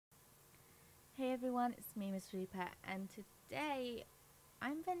Hey everyone, it's me, Miss Reaper, and today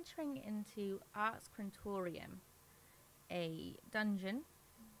I'm venturing into Arx Corinium, a dungeon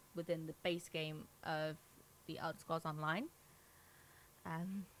within the base game of the Elder Scrolls Online.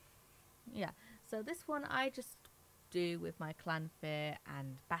 Yeah, so this one I just do with my clan Fear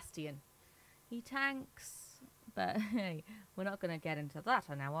and Bastian. He tanks, but hey, we're not going to get into that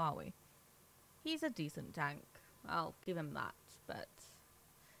now, are we? He's a decent tank, I'll give him that, but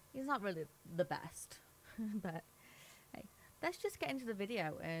he's not really the best. But hey, let's just get into the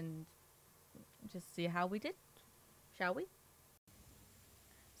video and just see how we did, shall we?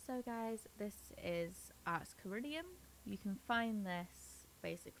 So guys, this is Arx Corinium. You can find this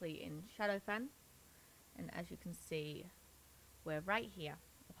basically in Shadowfen, and as you can see, we're right here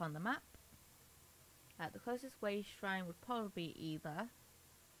upon the map. The closest way shrine would probably be either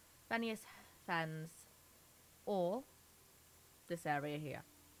Lamias Fens or this area here.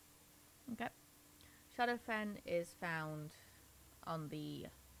 Okay. Shadowfen is found on the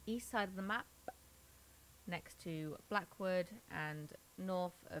east side of the map, next to Blackwood and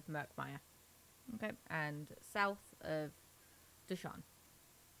north of Murkmire. Okay, and south of Dushan.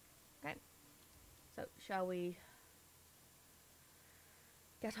 Okay, so shall we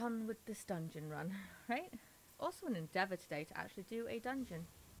get on with this dungeon run, right? It's also an endeavour today to actually do a dungeon.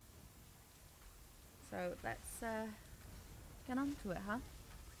 So let's get on to it, huh?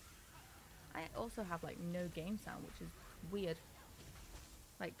 I also have like no game sound, which is weird.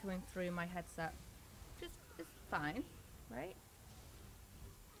 Like coming through my headset. Just is fine, right?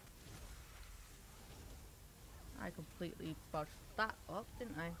 I completely botched that up,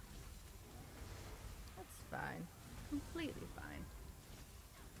 didn't I? That's fine. Completely fine.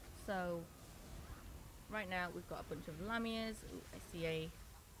 So, right now we've got a bunch of Lamias. Ooh, I see a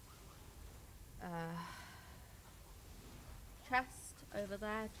chest over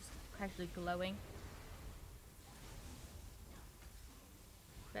there, just casually glowing.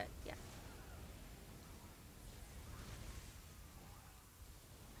 But, yeah.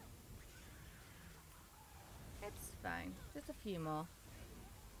 It's fine. Just a few more.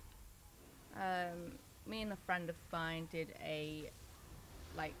 Me and a friend of mine did a,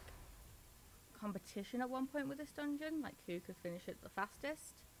 like, competition at one point with this dungeon, like who could finish it the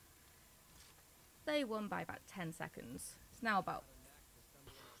fastest. They won by about 10 seconds. It's now about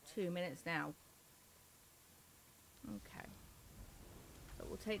 2 minutes now. Okay. So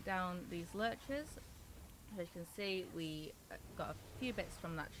we'll take down these lurchers. As you can see, we got a few bits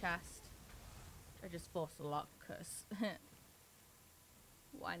from that chest. I just forced a lock because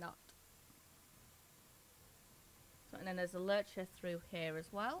why not? So, and then there's a lurcher through here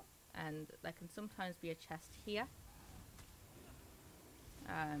as well, and there can sometimes be a chest here,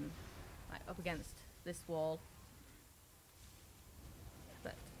 like up against this wall,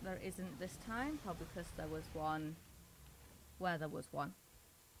 but there isn't this time, probably because there was one where there was one.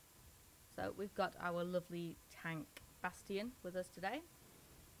 So we've got our lovely tank Bastian with us today.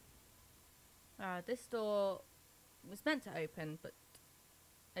 This door was meant to open, but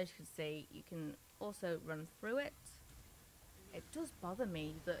as you can see, you can also run through it. It does bother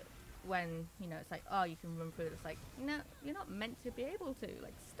me that when, you know, it's like, oh, you can run through it, it's like, no, you're not meant to be able to,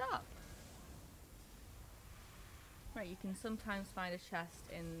 like, stop. Right, you can sometimes find a chest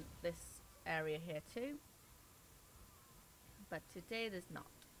in this area here too, but today there's not.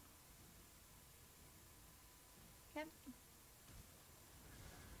 Okay.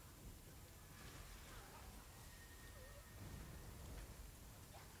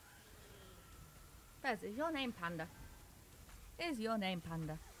 Bez, is your name Panda? Is your name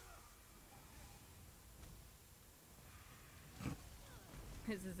Panda?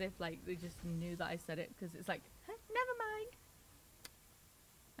 It's as if like they just knew that I said it, because it's like, huh, never mind.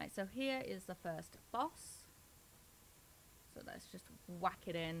 Right, so here is the first boss. So let's just whack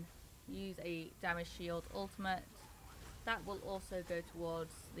it in. Use a damage shield ultimate. That will also go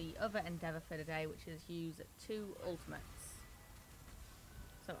towards the other endeavour for today, which is use 2 ultimates.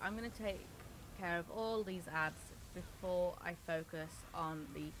 So I'm going to take care of all these ads before I focus on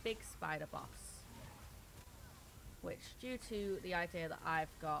the big spider boss, which, due to the idea that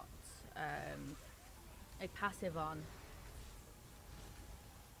I've got a passive on,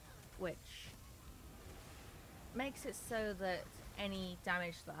 which makes it so that any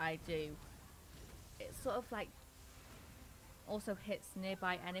damage that I do, it sort of like also hits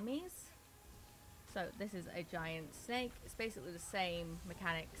nearby enemies. So this is a giant snake. It's basically the same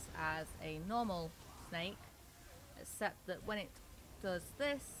mechanics as a normal snake, except that when it does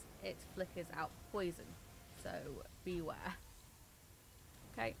this, it flickers out poison. So beware.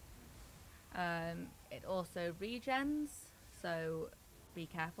 Okay. It also regens, so be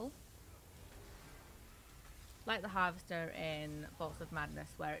careful. Like the Harvester in Bolts of Madness,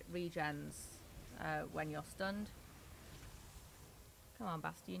 where it regens when you're stunned. Come on,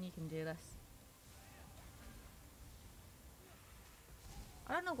 Bastian, you can do this.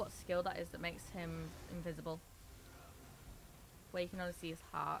 I don't know what skill that is that makes him invisible. Where you can only see his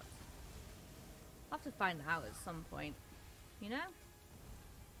heart. I'll have to find that out at some point. You know?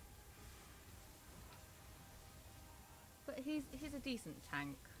 But he's a decent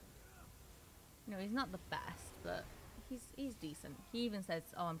tank. You know, he's not the best, but he's decent. He even says,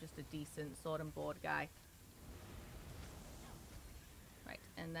 oh, I'm just a decent sword and board guy. Right,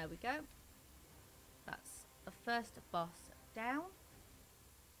 and there we go. That's the first boss down.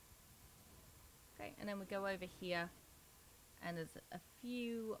 Okay, and then we go over here, and there's a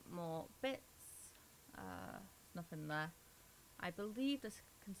few more bits. There's nothing there. I believe this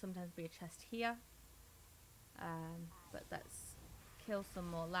can sometimes be a chest here. But let's kill some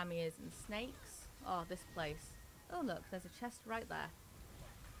more Lamias and snakes. Oh, this place. Oh, look, there's a chest right there.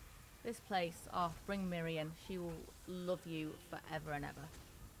 This place, oh, bring Miriam. She will love you forever and ever.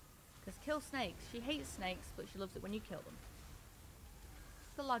 Because kill snakes. She hates snakes, but she loves it when you kill them.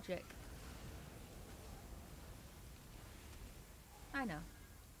 It's the logic. I know.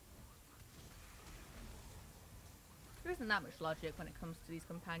 There isn't that much logic when it comes to these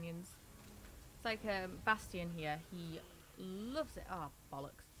companions. It's like Bastian here. He loves it. Oh,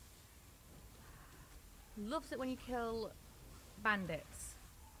 bollocks. Loves it when you kill bandits.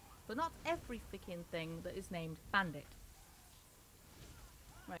 But not every freaking thing that is named bandit.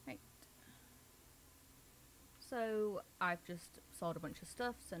 Right. So I've just sold a bunch of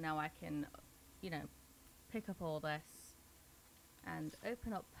stuff, so now I can, you know, pick up all this and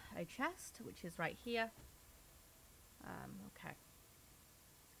open up a chest, which is right here. Okay.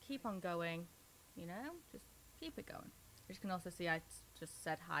 Keep on going, you know, just keep it going. As you can also see, I just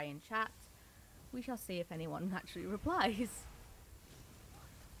said hi in chat. We shall see if anyone actually replies.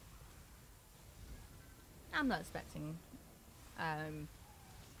 I'm not expecting a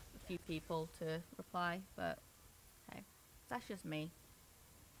few people to reply, but hey, that's just me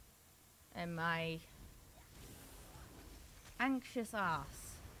and my anxious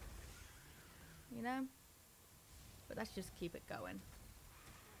ass, you know? But let's just keep it going.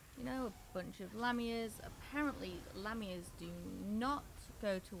 You know, a bunch of Lamias. Apparently, Lamias do not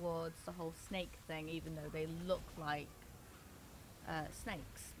go towards the whole snake thing, even though they look like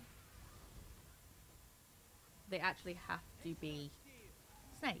snakes. They actually have to be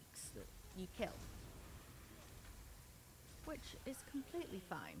snakes that you kill. Which is completely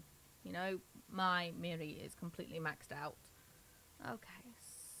fine. You know, my Miri is completely maxed out. Okay,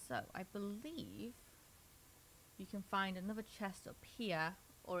 so I believe you can find another chest up here,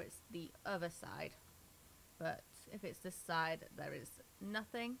 or it's the other side. But if it's this side, there is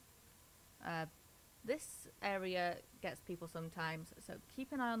nothing. This area gets people sometimes, so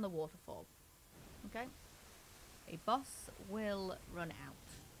keep an eye on the waterfall. Okay? A boss will run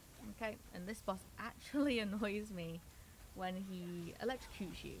out. Okay? And this boss actually annoys me when he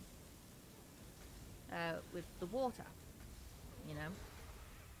electrocutes you with the water. You know?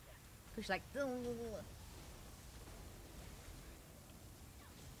 Because you're like, ugh.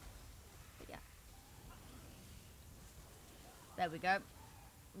 But yeah. There we go.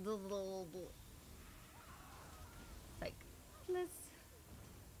 Like, please.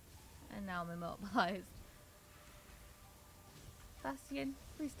 And now I'm immobilized. Bastian,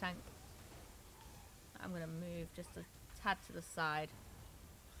 please tank. I'm gonna move just a tad to the side.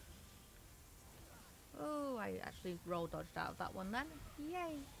 Oh, I actually roll dodged out of that one then.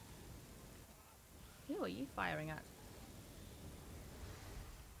 Yay! Who are you firing at?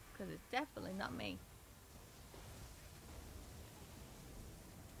 Because it's definitely not me.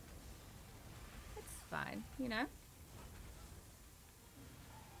 It's fine, you know?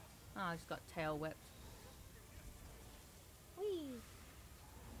 Oh, I just got tail whipped. Whee!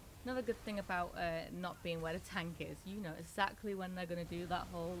 Another good thing about not being where the tank is, you know exactly when they're going to do that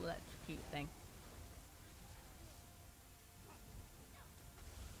whole electrocute thing.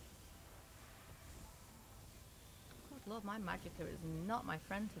 Good lord, my magicka is not my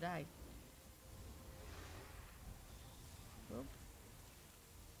friend today. Oop.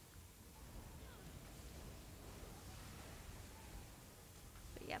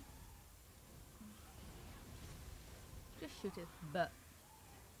 But yeah. Just shoot his butt.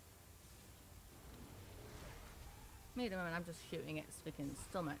 Me at the moment, I'm just shooting its freaking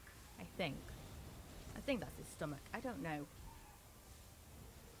stomach, I think. I think that's his stomach. I don't know.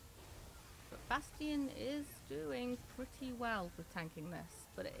 But Bastian is doing pretty well with tanking this.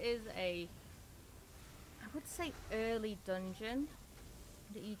 But it is a, I would say, early dungeon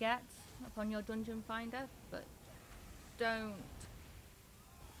that you get. upon your dungeon finder, but don't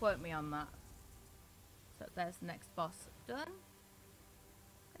quote me on that. So there's the next boss done.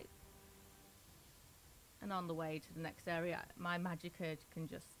 Okay. And on the way to the next area, my magic urge can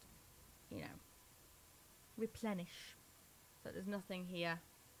just, you know, replenish. So there's nothing here.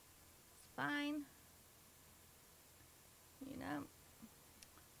 It's fine. You know,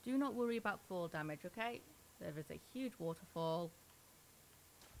 do not worry about fall damage, okay? There is a huge waterfall,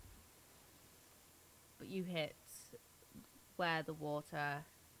 but you hit where the water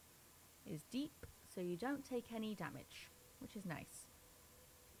is deep, so you don't take any damage, which is nice.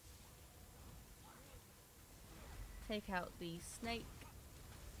 Take out the snake,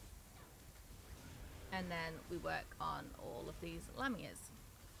 and then we work on all of these Lamias.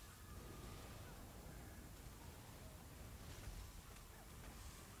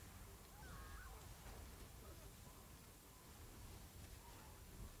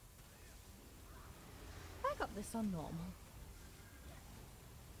 I got this on normal.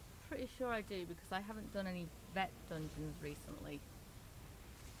 Pretty sure I do, because I haven't done any vet dungeons recently,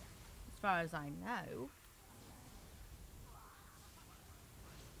 as far as I know.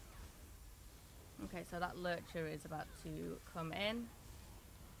 Okay, so that lurcher is about to come in,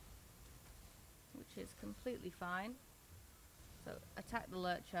 which is completely fine. So attack the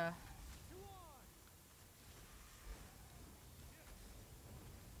lurcher.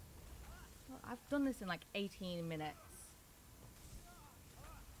 Well, I've done this in like 18 minutes.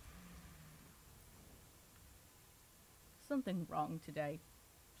 Something wrong today.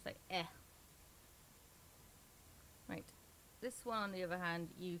 Just like, eh. Right. This one, on the other hand,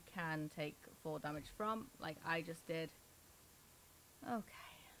 you can take 4 damage from, like I just did. Okay.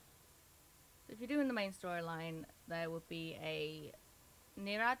 So if you're doing the main storyline, there would be a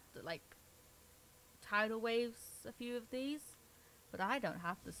Nirad that, like, tidal waves a few of these. But I don't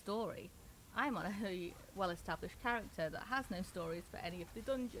have the story. I'm on a well-established character that has no stories for any of the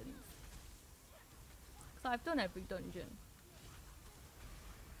dungeons. So I've done every dungeon.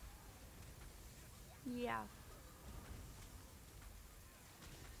 Yeah.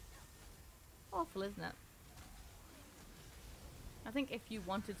 Awful, isn't it? I think if you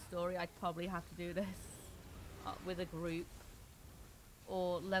wanted story, I'd probably have to do this with a group,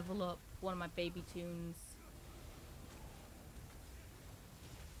 or level up one of my baby tunes.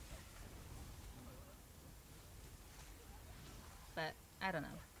 But I don't know.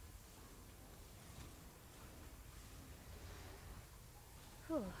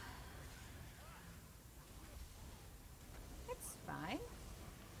 Whew. It's fine.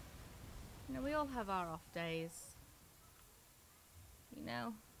 You know, we all have our off days. You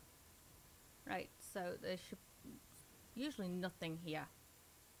know? Right, so there should usually nothing here.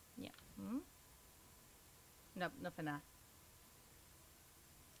 Yeah. Hmm? Nope, nothing there.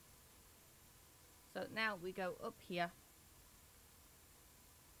 So now we go up here.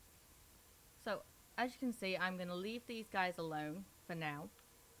 So, as you can see, I'm going to leave these guys alone for now,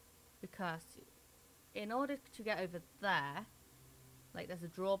 because in order to get over there, like, there's a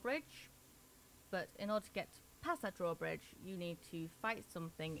drawbridge, but in order to get past that drawbridge, you need to fight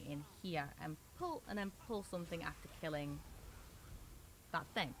something in here and then pull something after killing that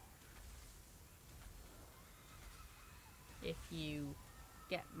thing. If you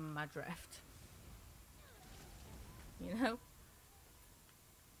get my drift. You know?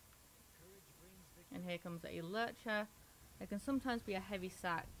 And here comes a lurcher. There can sometimes be a heavy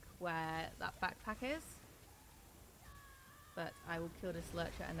sack where that backpack is. But I will kill this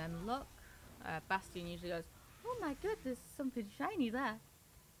lurcher and then look. Bastian usually goes, oh my god, there's something shiny there.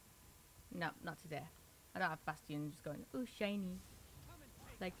 No, not today. I don't have Bastian just going, oh shiny.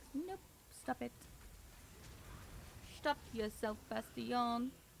 Like, nope, stop it. Stop yourself,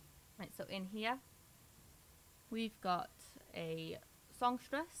 Bastian. Right, so in here, we've got a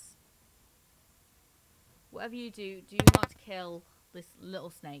songstress. Whatever you do, do not kill this little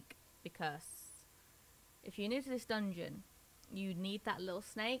snake, because if you're new to this dungeon, you need that little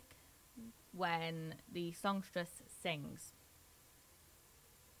snake when the songstress sings.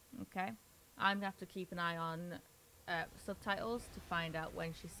 Okay? I'm going to have to keep an eye on subtitles to find out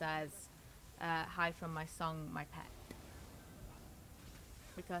when she says, hi from my song, my pet.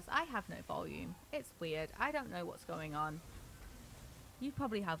 Because I have no volume. It's weird. I don't know what's going on. You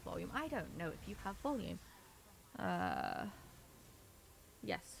probably have volume. I don't know if you have volume.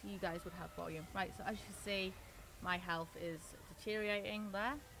 Yes, you guys would have volume. Right, so as you can see, my health is deteriorating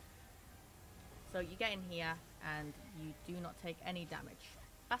there. So you get in here and you do not take any damage.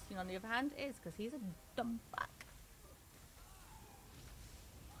 Bastian, on the other hand, is, because he's a dumb fuck.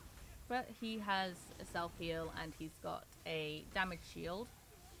 But he has a self-heal and he's got a damage shield.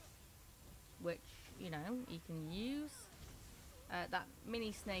 which, you know, you can use. That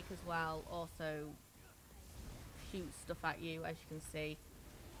mini snake as well also shoots stuff at you, as you can see.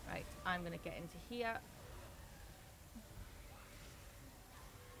 Right, I'm going to get into here.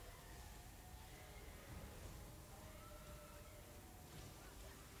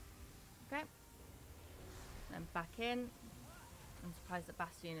 Okay. Then back in. I'm surprised that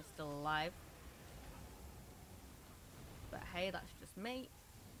Bastian is still alive. But hey, that's just me.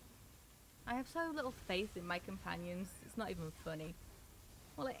 I have so little faith in my companions, it's not even funny.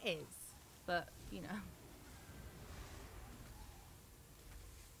 Well, it is, but, you know.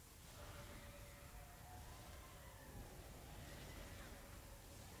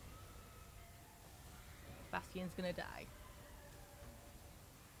 Bastian's gonna die.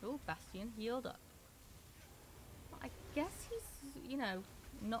 Oh, Bastian healed up. Well, I guess he's, you know,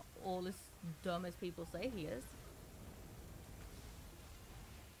 not all as dumb as people say he is.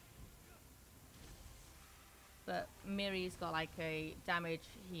 But Miri's got like a damage,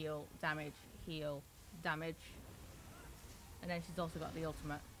 heal, damage, heal, damage. And then she's also got the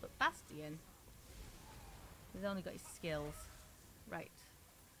ultimate. But Bastian, he's only got his skills. Right.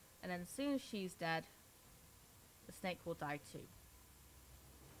 And then as soon as she's dead, the snake will die too.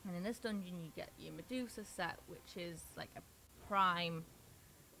 And in this dungeon you get your Medusa set, which is like a prime,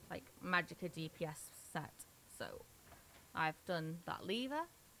 like Magicka DPS set. So I've done that lever.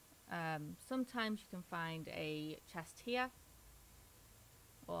 Sometimes you can find a chest here,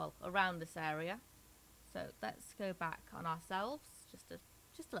 or around this area. So let's go back on ourselves, just a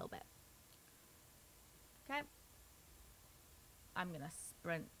little bit. Okay. I'm gonna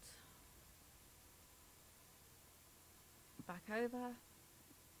sprint back over.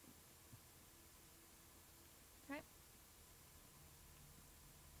 Okay.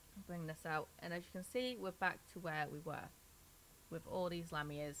 Bring this out, and as you can see, we're back to where we were, with all these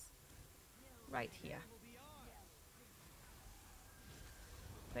Lamias right here.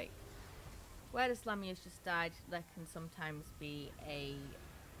 Right. Where this Lamia's just died, there can sometimes be a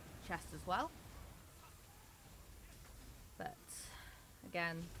chest as well. But,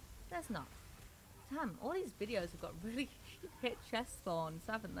 again, there's not. Damn, all these videos have got really hit chest spawns,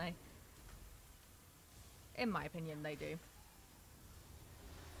 haven't they? In my opinion, they do.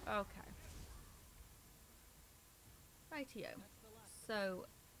 Okay. Rightio. So,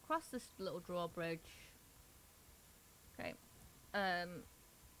 across this little drawbridge. Okay.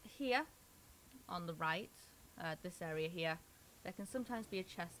 Here, on the right, this area here, there can sometimes be a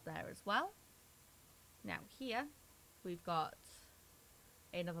chest there as well. Now, here, we've got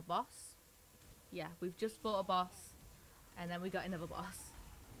another boss. Yeah, we've just fought a boss, and then we got another boss.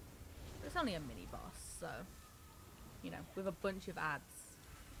 But it's only a mini boss, so, you know, with a bunch of ads,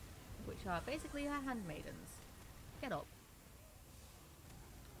 which are basically her handmaidens. Get up.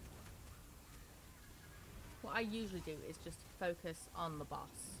 What I usually do is just focus on the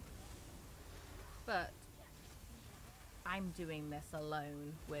boss. But I'm doing this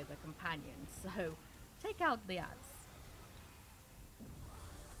alone with a companion, so take out the ads.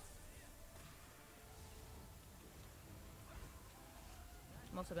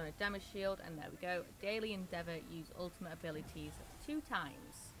 I'm also going to damage shield, and there we go. Daily endeavor, use ultimate abilities 2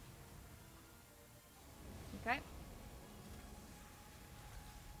 times. Okay.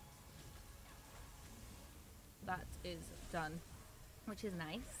 That is done, which is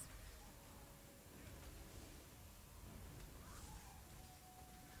nice.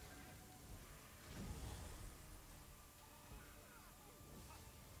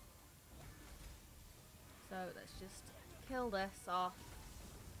 So let's just kill this off.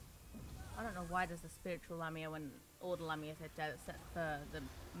 I don't know why there's a spiritual Lamia when all the Lamias are dead except for the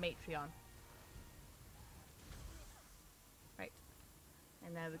Matreon. Right.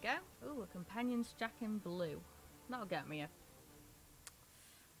 And there we go. Ooh, a companion's jack in blue. That'll get me a...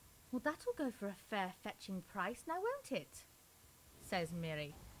 Well, that'll go for a fair fetching price now, won't it? Says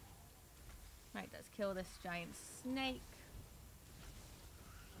Miri. Right, let's kill this giant snake.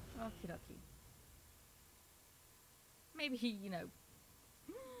 Okie dokie. Maybe, you know...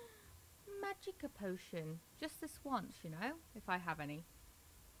 Magicka potion. Just this once, you know? If I have any.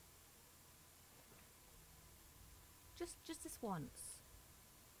 Just this once.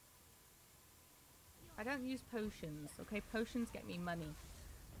 I don't use potions, okay? Potions get me money.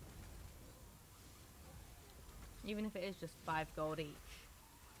 Even if it is just 5 gold each.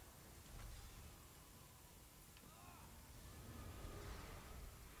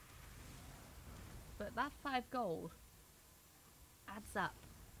 But that 5 gold adds up.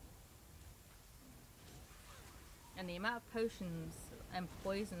 And the amount of potions and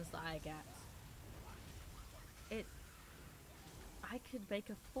poisons that I get, I could make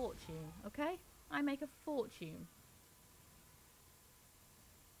a fortune, okay? I make a fortune.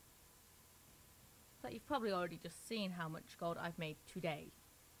 But you've probably already just seen how much gold I've made today.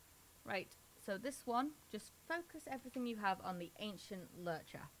 Right, so this one, just focus everything you have on the Ancient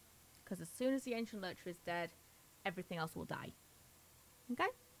Lurcher. Because as soon as the Ancient Lurcher is dead, everything else will die. Okay?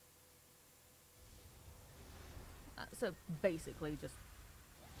 So basically just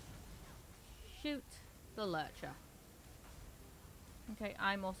shoot the Lurcher. Okay,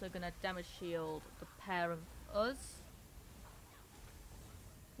 I'm also going to damage shield the pair of us.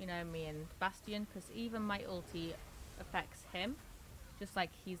 You know, me and Bastian, because even my ulti affects him. Just like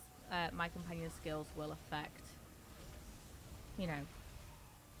he's, my companion skills will affect, you know,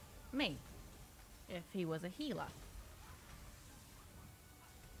 me. If he was a healer.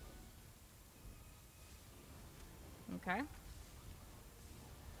 Okay.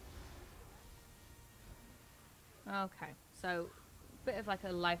 Okay, so bit of like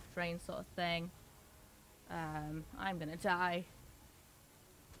a life drain sort of thing. I'm gonna die.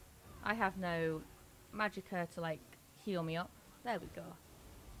 I have no magicka to like heal me up. There we go.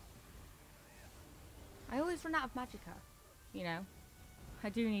 I always run out of magicka, you know. I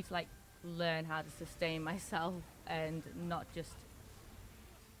do need to like learn how to sustain myself and not just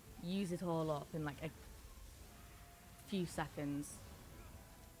use it all up in like a few seconds.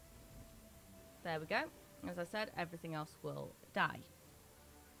 There we go. As I said, everything else will die.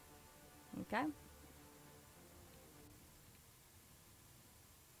 Okay.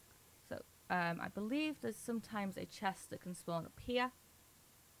 So, I believe there's sometimes a chest that can spawn up here.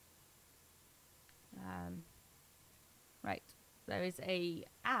 Right. There is a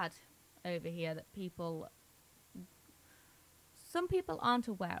ad over here that some people aren't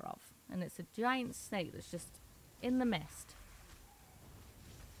aware of. And it's a giant snake that's just in the mist.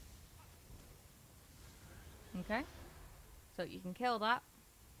 Okay, so you can kill that.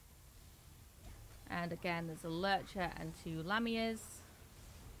 And again, there's a Lurcher and 2 Lamias.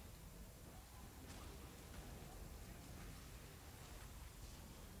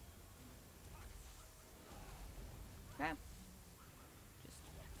 Okay, just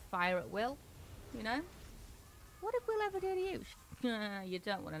fire at will, you know. What did Will ever do to you? You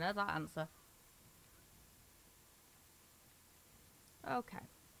don't want to know that answer. Okay.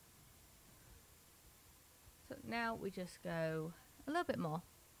 So now we just go a little bit more,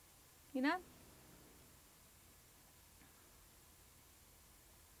 you know?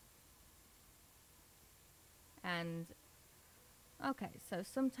 And, okay, so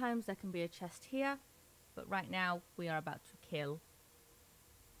sometimes there can be a chest here, but right now we are about to kill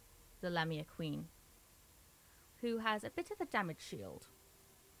the Lamia Queen, who has a bit of a damage shield.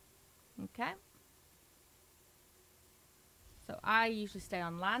 Okay? So I usually stay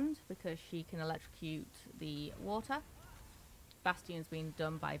on land because she can electrocute the water. Bastian's been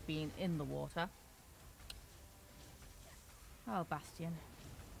done by being in the water. Oh, Bastian.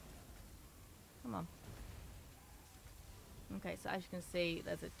 Come on. Okay, so as you can see,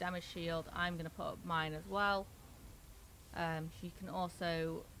 there's a damage shield. I'm going to put up mine as well. She can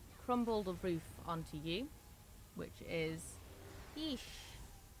also crumble the roof onto you, which is... Yeesh.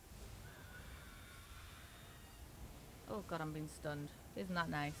 Oh god, I'm being stunned. Isn't that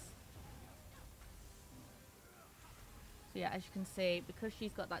nice? So yeah, as you can see, because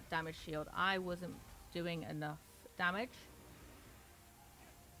she's got that damage shield, I wasn't doing enough damage.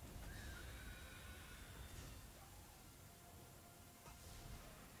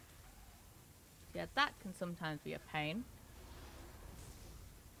 Yeah, that can sometimes be a pain.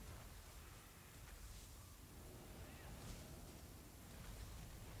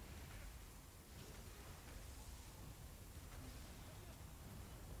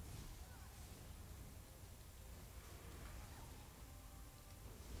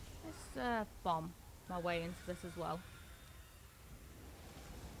 Let's bomb my way into this as well.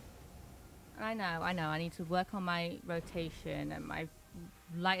 I know, I need to work on my rotation and my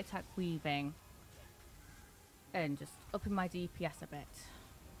light attack weaving. And just upping my DPS a bit.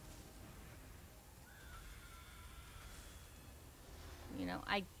 You know,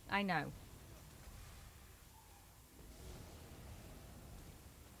 I know.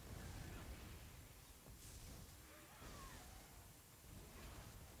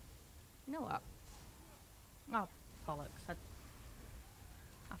 You know what? Oh, bollocks.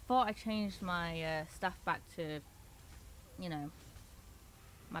 I thought I changed my stuff back to, you know,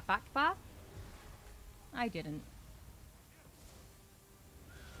 my back bar. I didn't.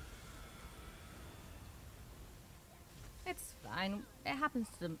 It's fine. It happens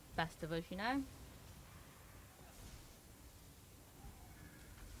to the best of us, you know.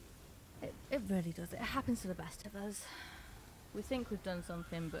 It really does. It happens to the best of us. We think we've done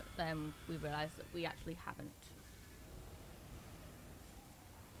something, but then we realise that we actually haven't.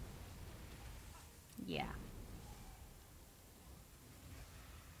 Yeah.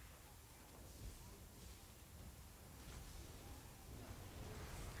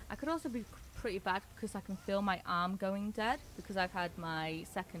 I could also be pretty bad because I can feel my arm going dead because I've had my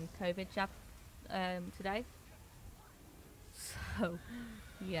second COVID jab today. So,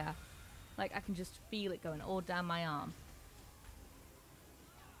 yeah. Like, I can just feel it going all down my arm.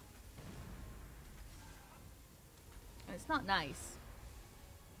 And it's not nice.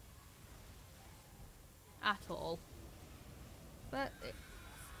 At all. But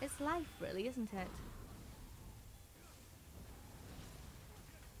it's life, really, isn't it?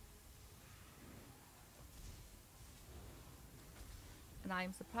 And I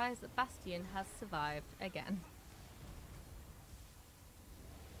am surprised that Bastian has survived again.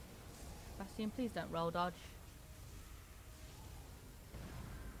 Bastian, please don't roll dodge.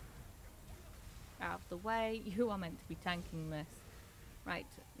 Out of the way. You are meant to be tanking this. Right,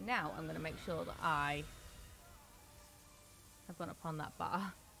 now I'm going to make sure that I have gone upon that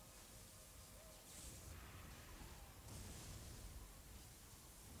bar.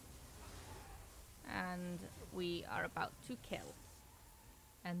 And we are about to kill.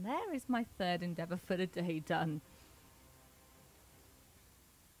 And there is my third endeavour for the day done.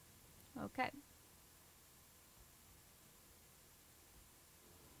 Okay.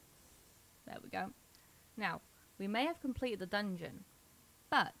 There we go. Now, we may have completed the dungeon,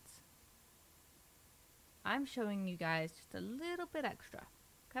 but I'm showing you guys just a little bit extra,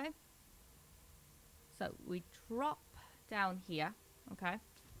 okay? So, we drop down here, okay?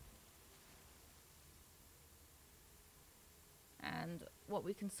 And what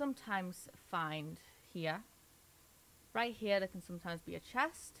we can sometimes find here, right here, there can sometimes be a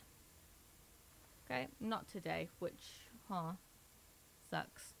chest. Okay, not today, which,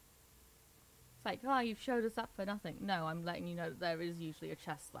 sucks. It's like, oh, you've showed us that for nothing. No, I'm letting you know that there is usually a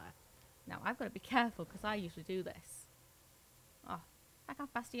chest there. Now, I've got to be careful because I usually do this. Oh, back off,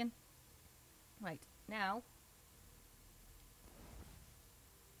 Bastian. Right, now.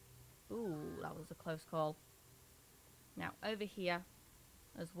 Ooh, that was a close call. Now, over here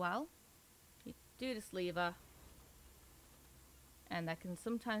as well, you do this lever, and there can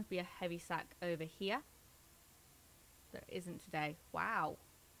sometimes be a heavy sack over here. There isn't today. Wow.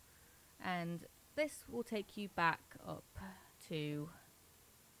 And this will take you back up to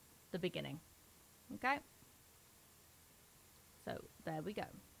the beginning. Okay? So, there we go.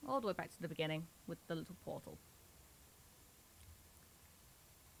 All the way back to the beginning with the little portal.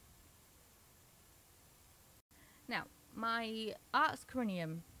 Now, my Arx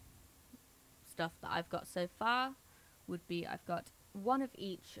Corinium stuff that I've got so far would be I've got one of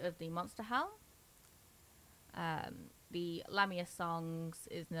each of the Monster Helm. The Lamias songs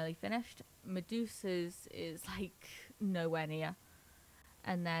is nearly finished. Medusa's is like nowhere near.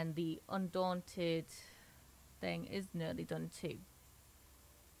 And then the Undaunted thing is nearly done too.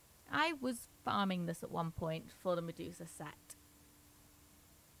 I was farming this at one point for the Medusa set.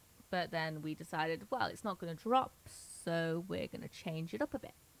 But then we decided, well, it's not going to drop, so we're going to change it up a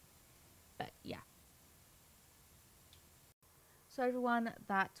bit. But yeah. So everyone,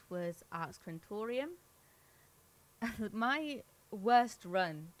 that was Arx Corinium. My worst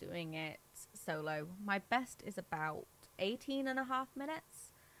run doing it solo. My best is about 18 and a half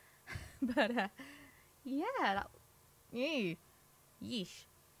minutes. But yeah, yeesh.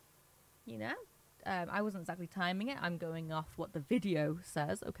 You know? I wasn't exactly timing it. I'm going off what the video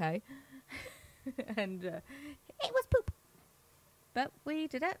says, okay? And it was poop. But we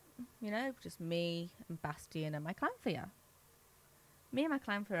did it. You know, just me and Bastian and my clanfear. Me and my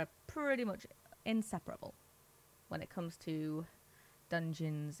clanfear are pretty much inseparable when it comes to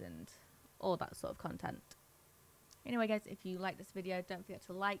dungeons and all that sort of content. Anyway, guys, if you like this video, don't forget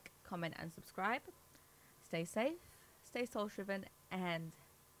to like, comment, and subscribe. Stay safe, stay soul-shriven, and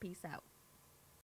peace out.